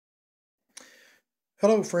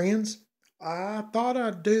Hello friends, I thought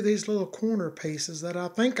I'd do these little corner pieces that I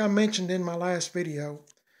think I mentioned in my last video.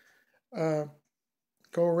 Uh,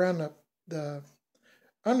 go around the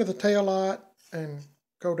under the tail light and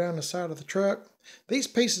go down the side of the truck. These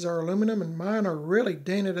pieces are aluminum and mine are really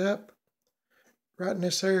dented up right in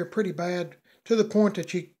this area pretty bad to the point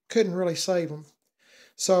that you couldn't really save them.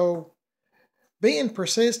 So being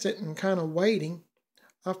persistent and kind of waiting,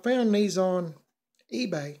 I found these on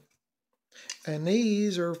eBay. And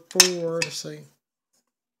these are for, let's see,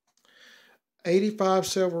 85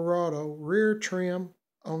 Silverado rear trim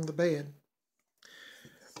on the bed.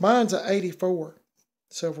 Mine's an 84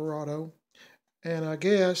 Silverado, and I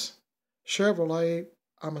guess Chevrolet,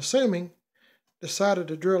 I'm assuming, decided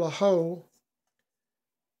to drill a hole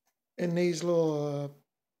in these little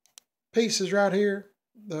pieces right here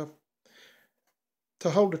to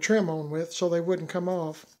hold the trim on with so they wouldn't come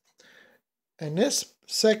off. And this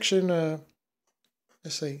section,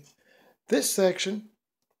 let's see, this section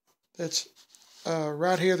that's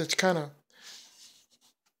right here that's kind of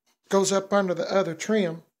goes up under the other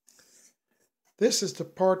trim. This is the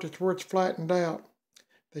part that's where it's flattened out,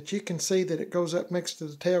 that you can see that it goes up next to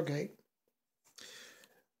the tailgate.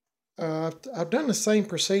 I've done the same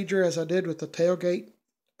procedure as I did with the tailgate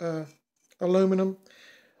aluminum.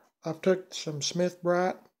 I've took some Smith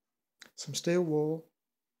Bright, some steel wool,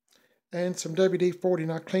 and some WD-40,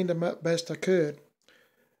 and I cleaned them up best I could.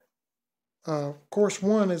 Of course,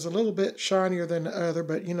 one is a little bit shinier than the other,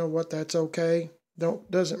 but you know what, that's okay.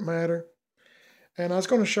 Doesn't matter. And I was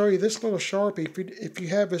going to show you this little Sharpie. If you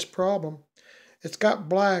have this problem, it's got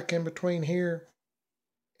black in between here,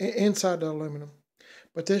 inside the aluminum.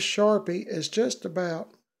 But this Sharpie is just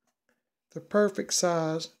about the perfect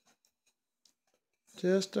size,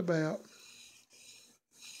 just about,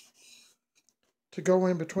 to go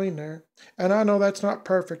in between there. And I know that's not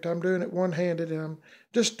perfect. I'm doing it one-handed, and I'm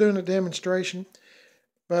just doing a demonstration.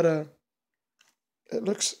 But it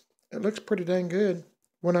looks pretty dang good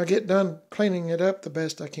when I get done cleaning it up the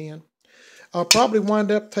best I can. I'll probably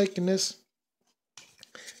wind up taking these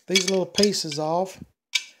little pieces off,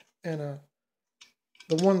 and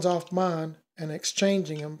the ones off mine, and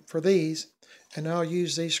exchanging them for these, and I'll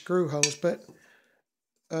use these screw holes. But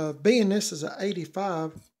being this is an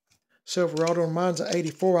 85 Silverado and mine's an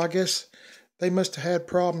 84, I guess they must have had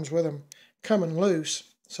problems with them coming loose,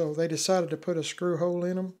 so they decided to put a screw hole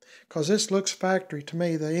in them, because this looks factory to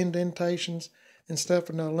me. The indentations and stuff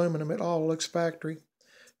in the aluminum, it all looks factory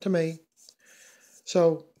to me.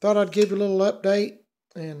 So thought I'd give you a little update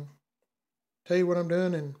and tell you what I'm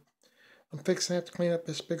doing, and I'm fixing to have to clean up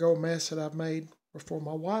this big old mess that I've made before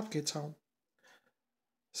my wife gets home.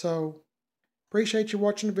 So appreciate you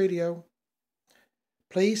watching the video.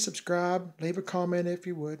 Please subscribe, leave a comment if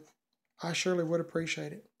you would. I surely would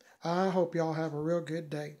appreciate it. I hope y'all have a real good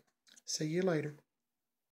day. See you later.